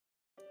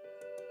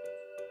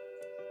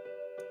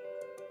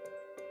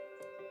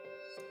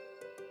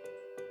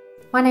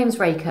My name's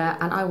Rekha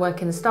and I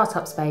work in the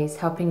startup space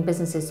helping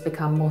businesses to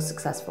become more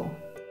successful.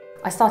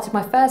 I started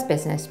my first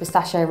business,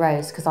 Pistachio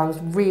Rose, because I was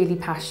really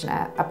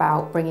passionate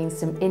about bringing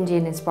some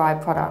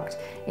Indian-inspired product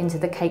into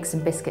the cakes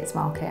and biscuits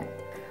market.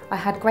 I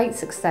had great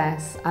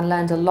success and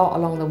learned a lot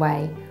along the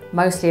way,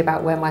 mostly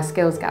about where my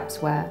skills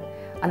gaps were,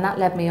 and that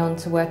led me on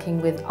to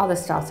working with other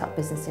startup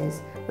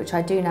businesses, which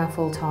I do now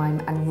full-time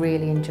and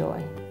really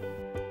enjoy.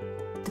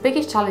 The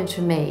biggest challenge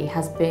for me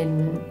has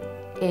been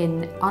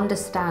in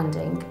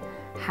understanding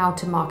how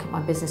to market my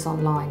business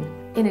online.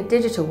 In a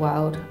digital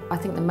world, I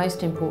think the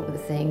most important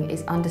thing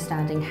is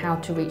understanding how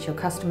to reach your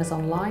customers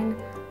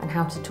online and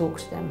how to talk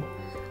to them,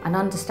 and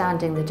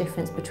understanding the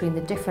difference between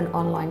the different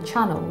online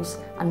channels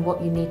and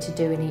what you need to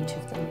do in each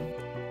of them.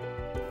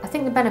 I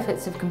think the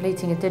benefits of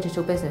completing a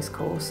digital business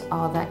course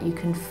are that you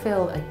can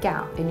fill a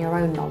gap in your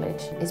own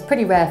knowledge. It's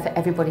pretty rare for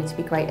everybody to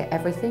be great at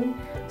everything,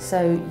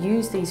 so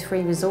use these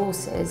free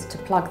resources to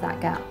plug that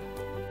gap.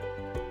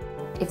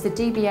 If the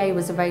DBA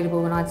was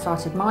available when I'd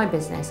started my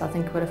business, I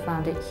think I would have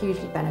found it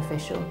hugely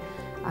beneficial.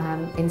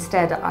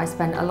 Instead, I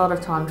spent a lot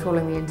of time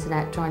trawling the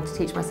internet trying to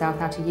teach myself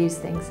how to use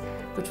things,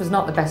 which was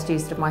not the best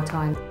use of my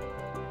time.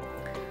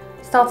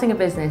 Starting a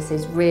business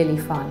is really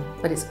fun,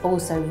 but it's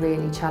also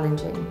really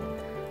challenging.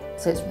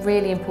 So it's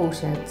really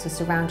important to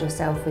surround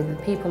yourself with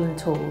the people and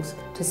tools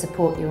to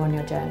support you on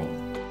your journey.